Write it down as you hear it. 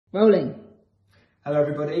Rolling. Hello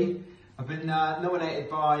everybody. I've been nominated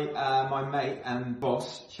by my mate and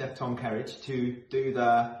boss, Chef Tom Kerridge, to do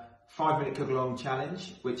the 5-minute cook-along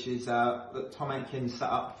challenge, which is that Tom Atkins set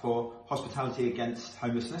up for hospitality against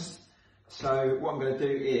homelessness. So what I'm going to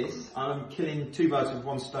do is, I'm killing 2 birds with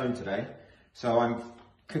 1 stone today. So I'm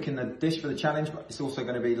cooking the dish for the challenge, but it's also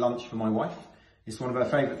going to be lunch for my wife. It's one of her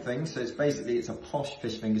favourite things. So it's a posh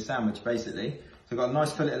fish finger sandwich, basically. So I've got a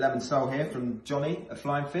nice fillet of lemon sole here from Johnny at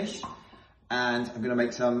Flying Fish. And I'm going to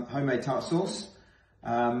make some homemade tartar sauce.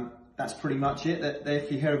 That's pretty much it.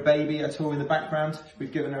 If you hear a baby at all in the background,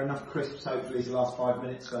 we've given her enough crisps, hopefully, the last 5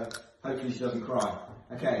 minutes, so hopefully she doesn't cry.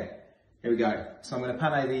 Okay, here we go. So I'm going to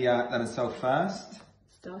pane the lemon sole first.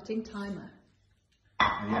 Starting timer.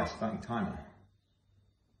 Oh yeah, starting timer.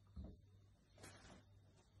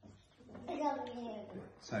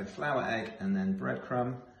 So flour, egg, and then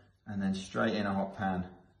breadcrumb, and then straight in a hot pan.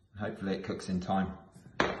 Hopefully it cooks in time.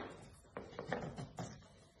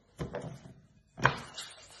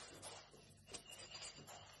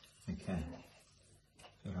 Okay,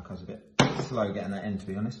 I feel like I was a bit slow getting that in, to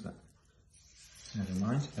be honest, but never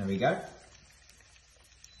mind. There we go.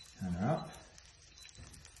 Turn her up.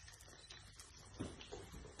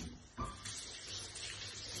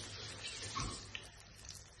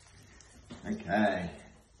 Okay,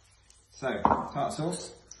 so tartar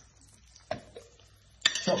sauce,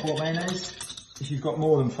 chopped raw mayonnaise. If you've got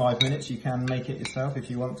more than 5 minutes, you can make it yourself if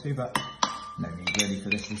you want to, but no need really for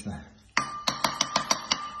this, is there?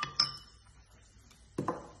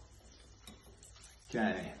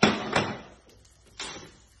 Okay,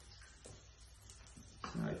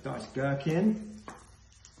 so diced gherkin.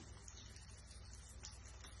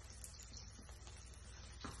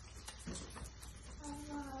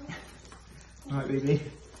 Right, baby.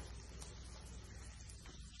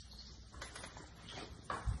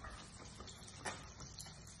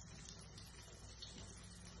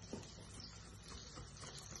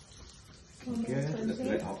 Good, look at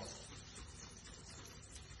it hot.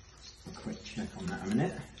 A quick check on that in a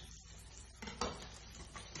minute.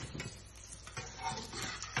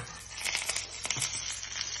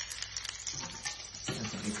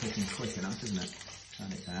 Definitely cooking quick enough, isn't it?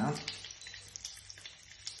 Turn it down.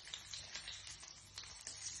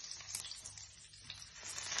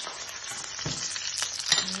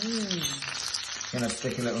 I'm going to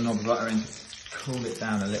stick a little knob of butter in to cool it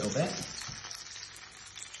down a little bit.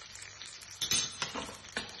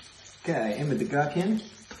 Okay, in with the gherkin.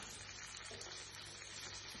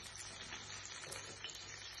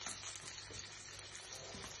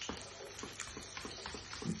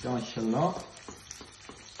 Some diced shallot.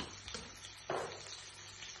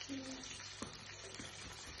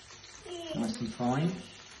 Nice and fine.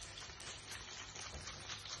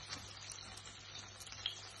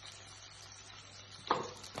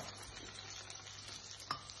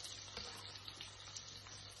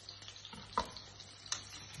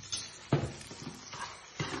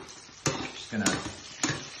 Gonna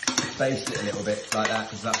baste it a little bit like that,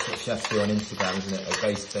 because that's what chefs do on Instagram, isn't it? They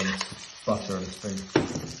baste things with butter on a spoon.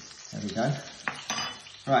 There we go.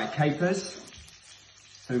 Right, capers.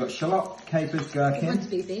 So we've got shallot, capers, gherkin. One's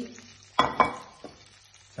BB.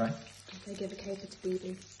 Sorry? I give a caper to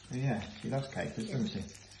BB. Oh yeah, she loves capers, doesn't she?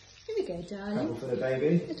 Here we go, darling. Couple for the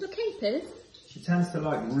baby. Little capers. She tends to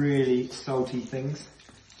like really salty things.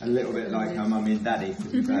 A little bit like her mummy and daddy, to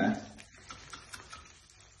be fair.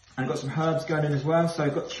 And got some herbs going in as well. So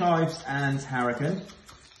I've got chives and haricot.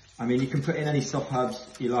 I mean, you can put in any soft herbs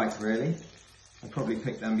you like, really. I probably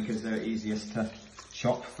picked them because they're easiest to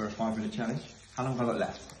chop for a 5-minute challenge. How long have I got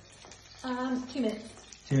left? 2 minutes.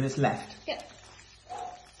 2 minutes left? Yep.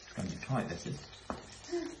 It's going to be tight, this is.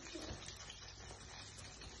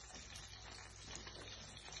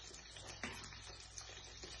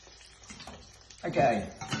 Okay,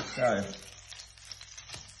 so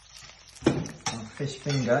fish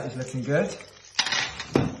finger is looking good.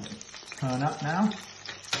 Turn up now.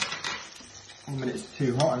 1 minute it's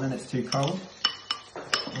too hot and then it's too cold.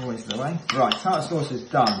 Always the way. Right, tartar sauce is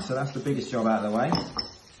done, so that's the biggest job out of the way.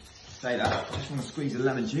 Say that. Just want to squeeze the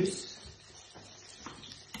lemon juice.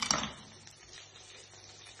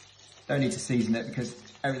 Don't need to season it because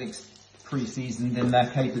everything's pre-seasoned in there.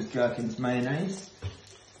 Capers, gherkins, mayonnaise.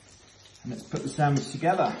 And let's put the sandwich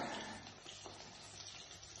together.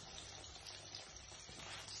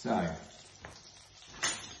 So,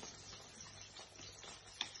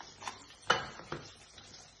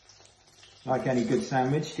 like any good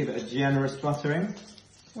sandwich, give it a generous buttering.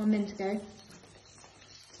 1 minute to go. I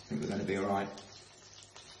think we're going to be alright.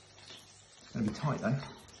 It's going to be tight though.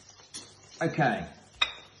 Okay,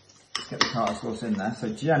 let's get the tartar sauce in there. So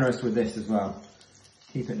generous with this as well.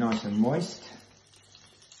 Keep it nice and moist.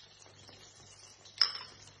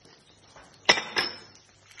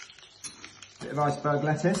 Bit of iceberg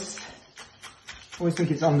lettuce. Always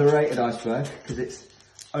think it's underrated iceberg because it's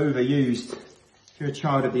overused. If you're a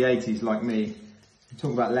child of the 80s like me, you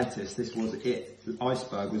talk about lettuce, this was it. The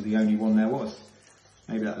iceberg was the only one there was.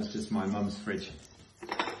 Maybe that was just my mum's fridge.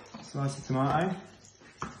 Slice of tomato.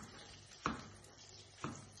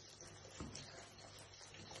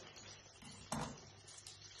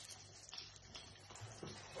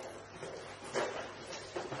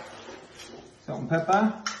 Salt and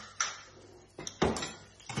pepper.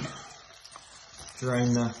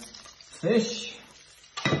 Drain the fish.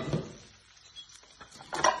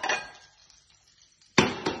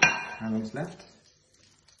 How long's left?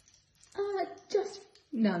 Just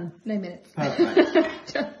none. No minutes.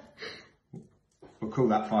 Perfect. We'll call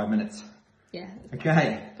that 5 minutes. Yeah.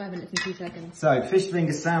 Okay. 5 minutes and 2 seconds. So, fish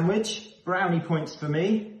finger sandwich. Brownie points for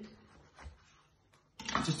me.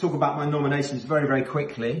 Just talk about my nominations very, very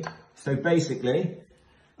quickly. So basically,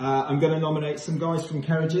 I'm going to nominate some guys from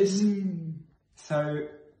Kerridge's. So,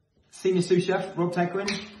 Senior Sous Chef, Rob Tegwin,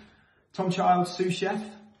 Tom Childs, Sous Chef,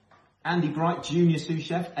 Andy Bright, Junior Sous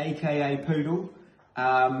Chef, aka Poodle,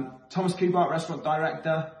 Thomas Cookbook, Restaurant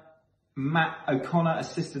Director, Matt O'Connor,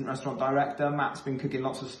 Assistant Restaurant Director. Matt's been cooking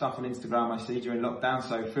lots of stuff on Instagram, I see, during lockdown,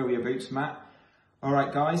 so fill your boots, Matt.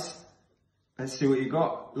 Alright guys, let's see what you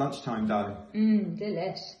got. Lunchtime, darling.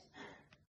 Delish.